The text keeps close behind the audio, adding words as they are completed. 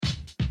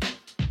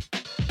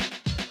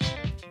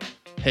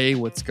Hey,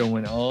 what's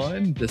going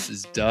on? This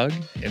is Doug,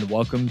 and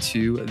welcome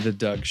to The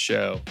Doug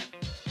Show.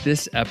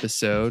 This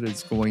episode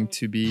is going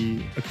to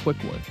be a quick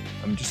one.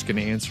 I'm just going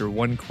to answer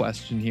one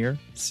question here,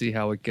 see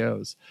how it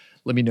goes.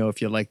 Let me know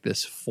if you like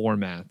this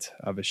format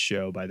of a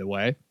show, by the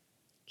way.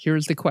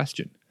 Here's the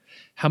question.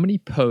 How many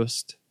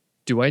posts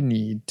do I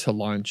need to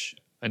launch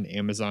an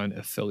Amazon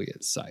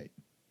affiliate site?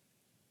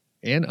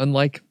 And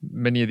unlike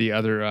many of the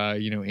other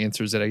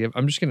answers that I give,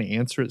 I'm just going to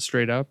answer it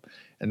straight up,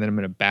 and then I'm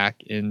going to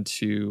back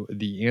into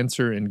the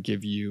answer and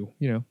give you,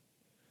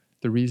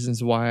 the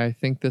reasons why I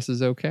think this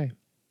is okay.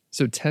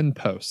 So 10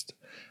 posts.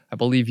 I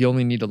believe you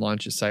only need to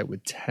launch a site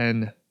with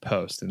 10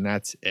 posts, and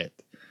that's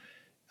it.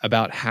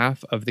 About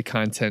half of the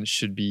content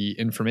should be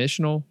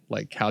informational,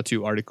 like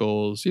how-to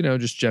articles,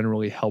 just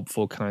generally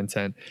helpful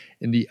content.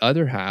 And the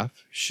other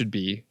half should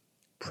be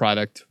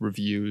product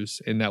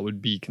reviews, and that would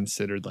be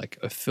considered like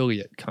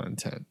affiliate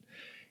content.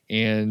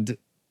 And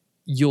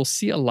you'll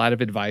see a lot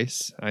of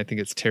advice. I think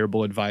it's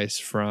terrible advice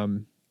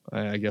from,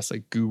 I guess,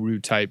 like guru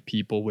type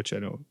people, which I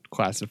don't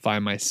classify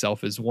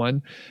myself as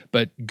one,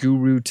 but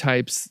guru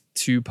types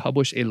to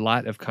publish a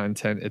lot of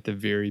content at the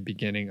very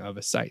beginning of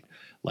a site.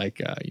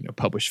 Like,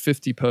 publish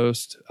 50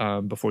 posts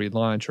before you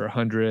launch, or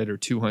 100 or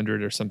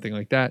 200 or something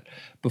like that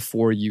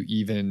before you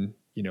even,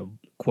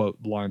 quote,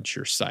 launch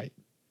your site.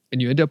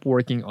 And you end up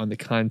working on the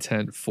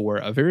content for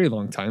a very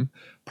long time,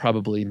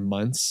 probably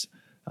months,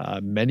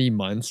 many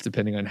months,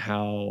 depending on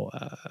how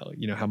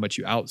much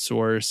you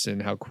outsource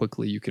and how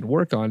quickly you can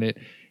work on it.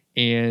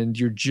 And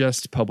you're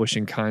just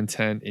publishing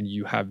content, and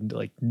you have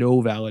like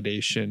no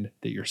validation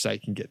that your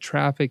site can get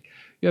traffic.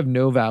 You have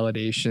no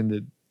validation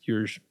that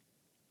you're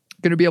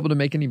going to be able to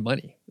make any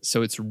money.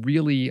 So it's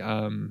really,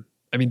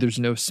 there's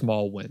no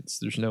small wins.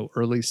 There's no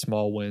early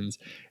small wins.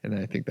 And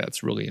I think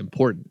that's really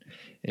important.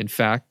 In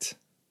fact,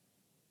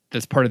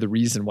 that's part of the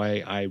reason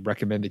why I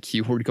recommend the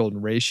keyword golden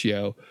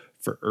ratio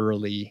for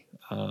early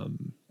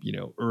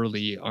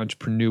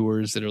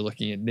entrepreneurs that are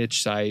looking at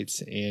niche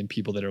sites and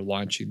people that are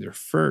launching their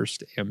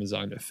first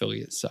Amazon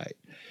affiliate site.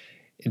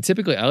 And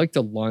typically I like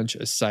to launch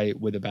a site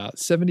with about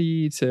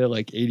 70 to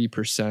like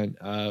 80%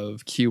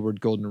 of keyword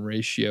golden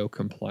ratio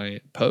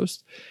compliant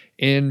posts.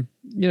 And,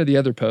 the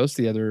other posts,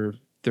 the other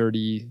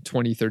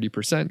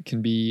 30%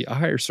 can be a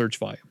higher search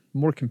volume,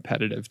 more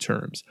competitive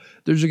terms.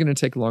 Those are going to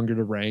take longer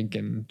to rank,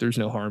 and there's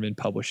no harm in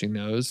publishing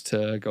those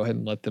to go ahead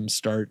and let them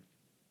start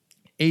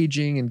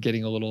aging and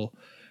getting a little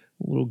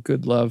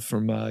good love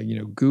from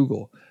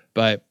Google.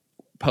 But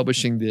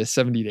publishing the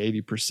 70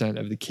 to 80%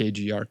 of the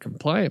KGR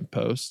compliant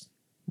posts,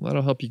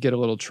 that'll help you get a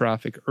little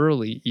traffic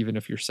early, even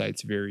if your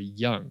site's very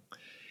young.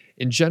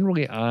 And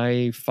generally,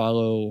 I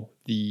follow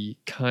the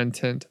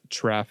content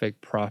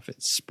traffic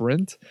profit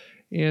sprint,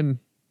 and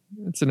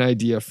it's an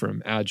idea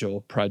from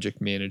Agile project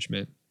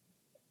management.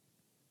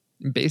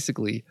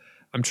 Basically,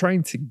 I'm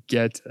trying to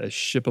get a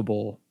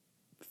shippable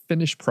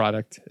finished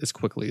product as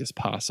quickly as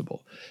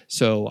possible.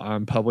 So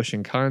I'm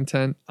publishing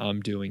content,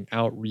 I'm doing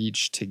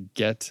outreach to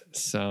get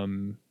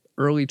some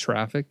early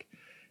traffic,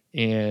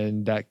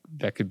 and that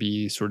could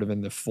be sort of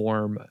in the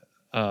form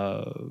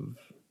of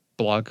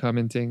blog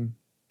commenting,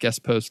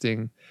 guest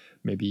posting,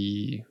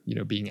 maybe,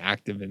 being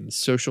active in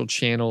social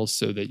channels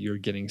so that you're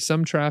getting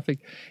some traffic.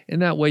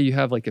 And that way you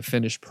have like a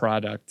finished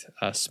product,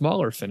 a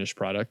smaller finished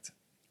product,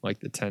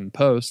 like the 10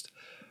 post,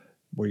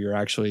 where you're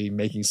actually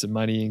making some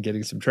money and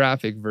getting some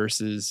traffic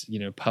versus,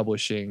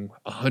 publishing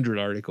 100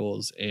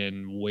 articles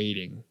and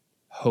waiting,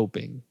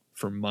 hoping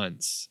for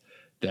months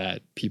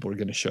that people are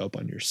going to show up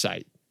on your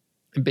site.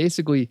 And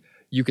basically,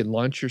 you can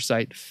launch your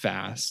site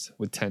fast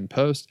with 10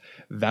 posts,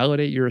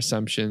 validate your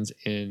assumptions,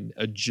 and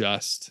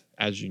adjust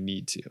as you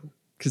need to.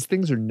 Because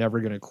things are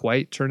never going to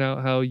quite turn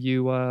out how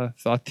you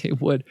thought they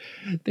would.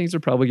 Things are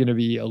probably going to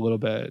be a little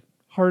bit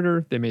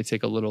harder. They may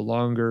take a little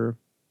longer.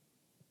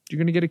 You're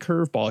going to get a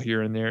curveball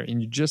here and there,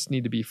 and you just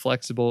need to be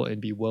flexible and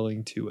be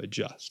willing to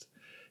adjust.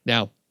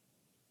 Now,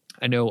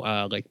 I know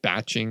like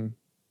batching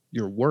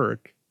your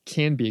work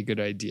can be a good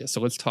idea.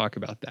 So let's talk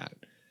about that.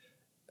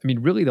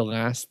 Really, the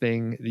last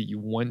thing that you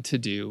want to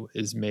do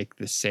is make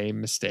the same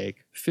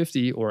mistake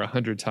 50 or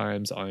 100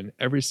 times on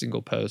every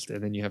single post,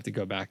 and then you have to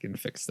go back and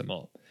fix them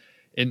all.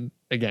 And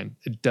again,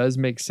 it does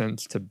make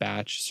sense to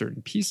batch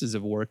certain pieces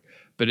of work,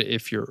 but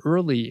if you're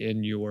early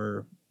in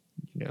your,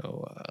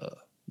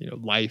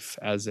 life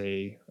as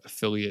a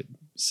affiliate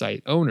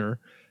site owner,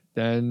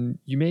 then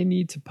you may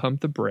need to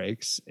pump the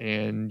brakes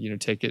and,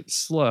 take it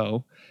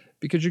slow,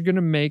 because you're going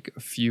to make a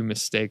few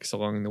mistakes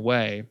along the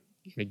way.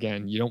 And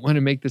again, you don't want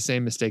to make the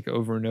same mistake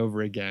over and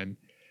over again.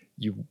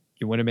 You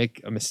want to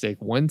make a mistake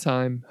one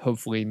time,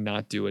 hopefully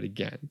not do it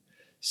again.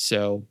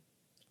 So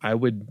I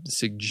would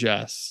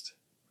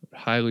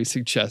highly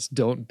suggest,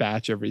 don't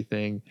batch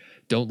everything.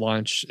 Don't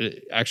launch,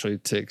 actually,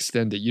 to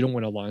extend it, you don't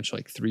want to launch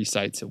like 3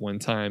 sites at one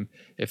time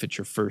if it's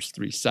your first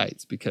 3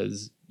 sites,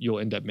 because you'll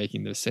end up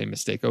making the same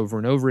mistake over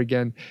and over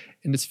again.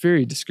 And it's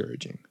very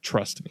discouraging.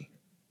 Trust me.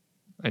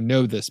 I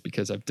know this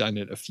because I've done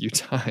it a few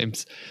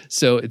times.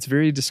 So it's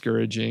very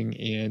discouraging,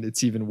 and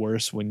it's even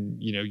worse when,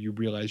 you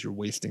realize you're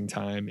wasting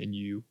time and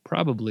you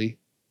probably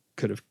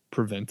could have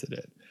prevented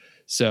it.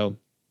 So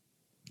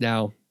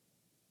now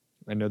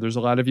I know there's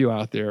a lot of you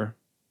out there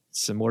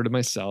similar to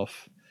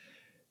myself,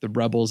 the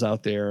rebels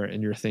out there,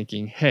 and you're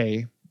thinking,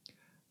 hey,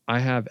 I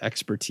have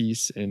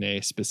expertise in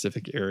a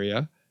specific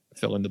area,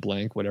 fill in the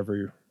blank,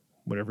 whatever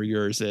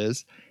yours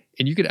is,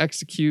 and you could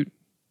execute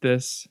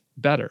this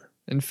better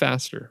and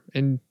faster,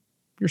 and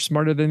you're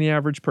smarter than the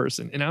average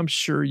person, and I'm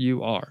sure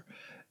you are.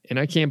 And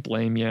I can't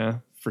blame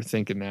you for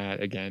thinking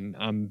that. Again,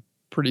 I'm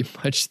pretty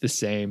much the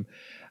same.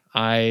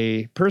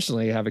 I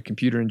personally have a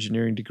computer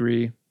engineering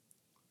degree,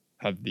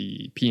 have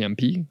the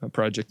PMP, a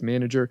project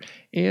manager,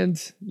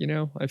 and,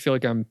 I feel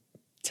like I'm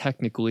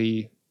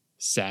technically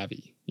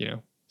savvy,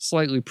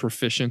 slightly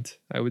proficient,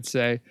 I would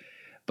say.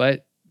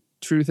 But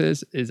truth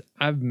is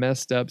I've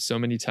messed up so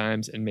many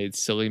times and made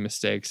silly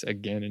mistakes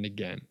again and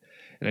again.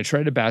 And I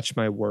tried to batch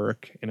my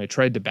work, and I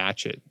tried to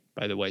batch it,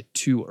 by the way,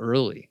 too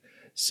early.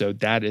 So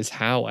that is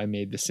how I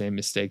made the same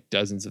mistake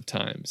dozens of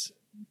times.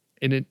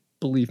 And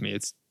believe me,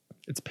 it's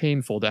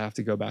painful to have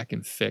to go back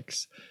and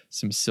fix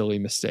some silly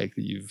mistake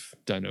that you've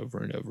done over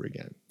and over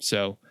again.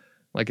 So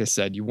like I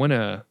said, you want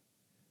to,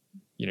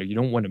 you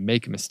don't want to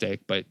make a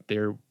mistake, but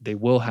they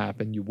will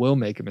happen. You will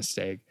make a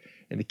mistake.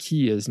 And the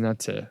key is not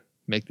to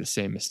make the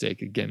same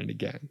mistake again and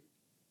again.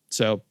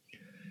 So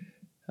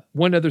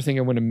one other thing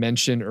I want to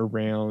mention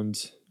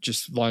around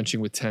just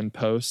launching with 10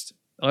 posts,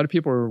 a lot of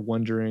people are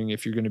wondering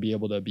if you're going to be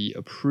able to be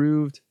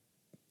approved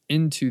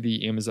into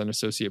the Amazon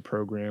Associate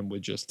Program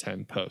with just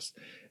 10 posts.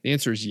 The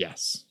answer is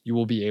yes, you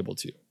will be able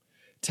to.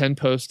 10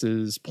 posts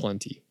is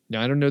plenty.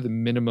 Now, I don't know the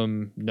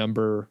minimum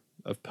number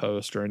of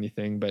posts or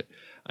anything, but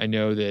I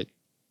know that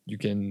you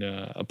can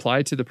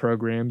apply to the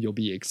program. You'll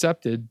be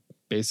accepted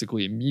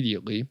basically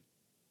immediately,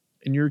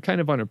 and you're kind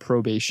of on a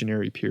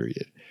probationary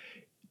period.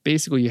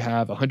 Basically, you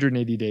have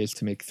 180 days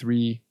to make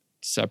 3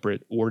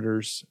 separate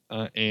orders,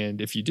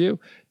 and if you do,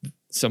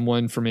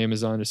 someone from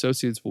Amazon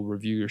Associates will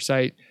review your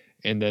site,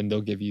 and then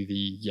they'll give you the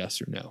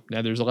yes or no.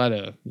 Now, there's a lot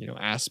of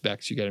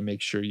aspects you got to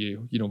make sure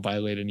you don't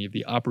violate any of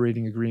the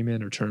operating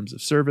agreement or terms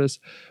of service,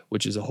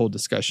 which is a whole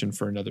discussion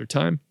for another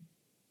time.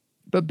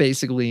 But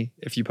basically,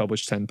 if you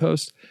publish 10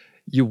 posts,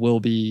 you will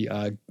be,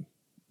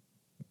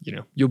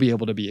 you'll be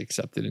able to be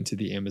accepted into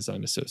the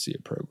Amazon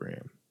Associate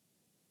Program.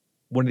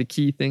 One of the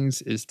key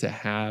things is to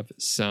have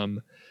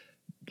some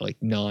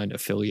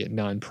non-affiliate,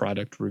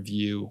 non-product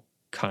review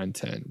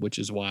content, which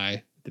is why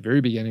at the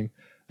very beginning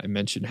I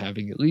mentioned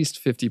having at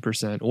least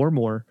 50% or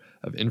more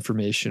of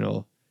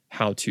informational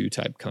how-to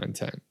type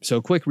content.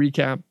 So quick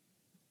recap,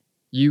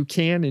 you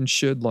can and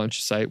should launch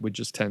a site with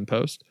just 10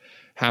 posts.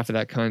 Half of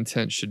that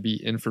content should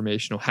be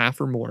informational, half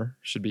or more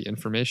should be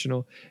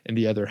informational, and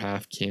the other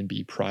half can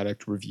be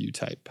product review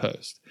type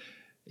post.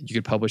 You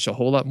could publish a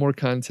whole lot more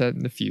content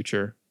in the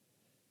future.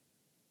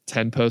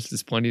 10 posts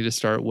is plenty to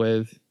start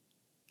with.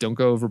 Don't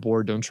go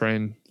overboard. Don't try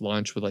and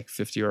launch with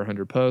 50 or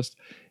 100 posts.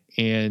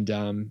 And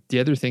the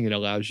other thing it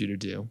allows you to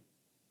do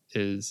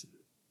is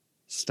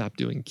stop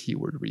doing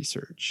keyword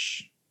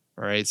research.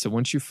 All right. So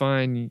once you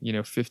find,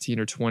 15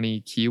 or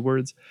 20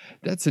 keywords,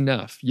 that's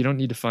enough. You don't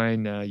need to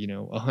find,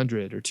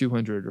 100 or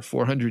 200 or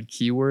 400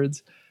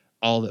 keywords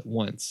all at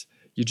once.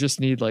 You just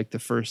need the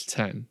first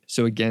 10.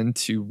 So again,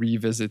 to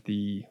revisit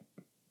the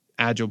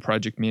Agile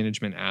project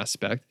management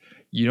aspect,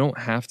 you don't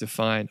have to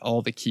find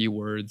all the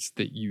keywords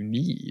that you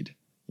need,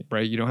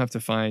 right? You don't have to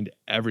find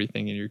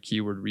everything in your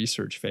keyword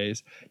research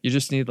phase. You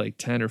just need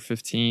 10 or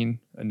 15,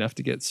 enough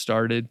to get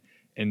started.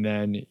 And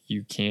then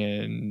you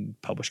can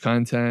publish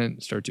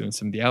content, start doing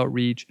some of the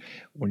outreach.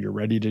 When you're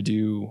ready to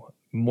do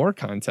more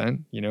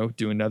content,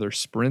 do another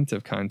sprint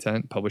of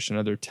content, publish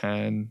another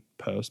 10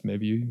 posts.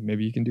 Maybe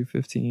you can do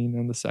 15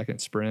 on the second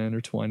sprint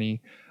or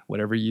 20,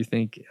 whatever you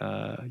think,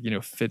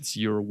 fits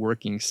your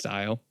working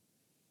style.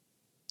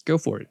 Go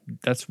for it.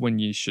 That's when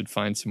you should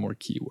find some more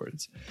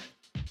keywords.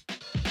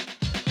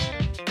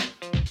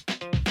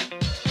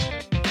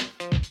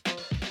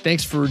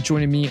 Thanks for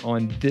joining me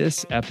on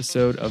this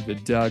episode of The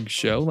Doug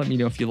Show. Let me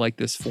know if you like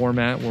this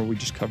format where we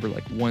just cover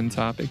one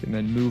topic and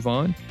then move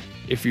on.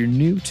 If you're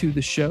new to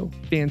the show,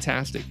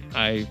 fantastic.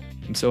 I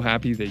am so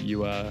happy that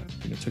you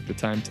took the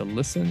time to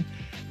listen.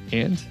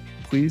 And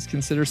please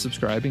consider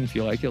subscribing if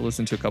you like it.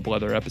 Listen to a couple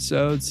other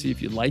episodes, see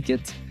if you like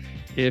it.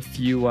 If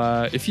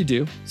you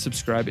do,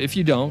 subscribe. If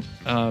you don't,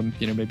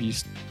 maybe you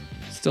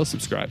still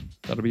subscribe.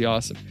 That'll be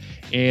awesome.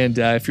 And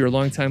if you're a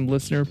longtime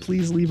listener,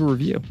 please leave a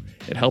review.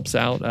 It helps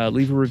out.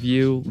 Leave a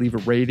review, leave a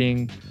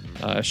rating,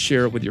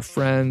 share it with your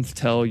friends,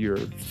 tell your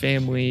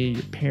family,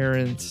 your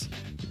parents,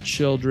 your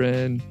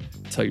children,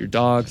 tell your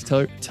dogs,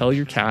 tell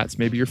your cats,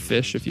 maybe your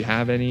fish if you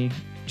have any.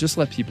 Just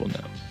let people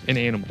know, and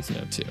animals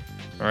know too.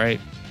 All right.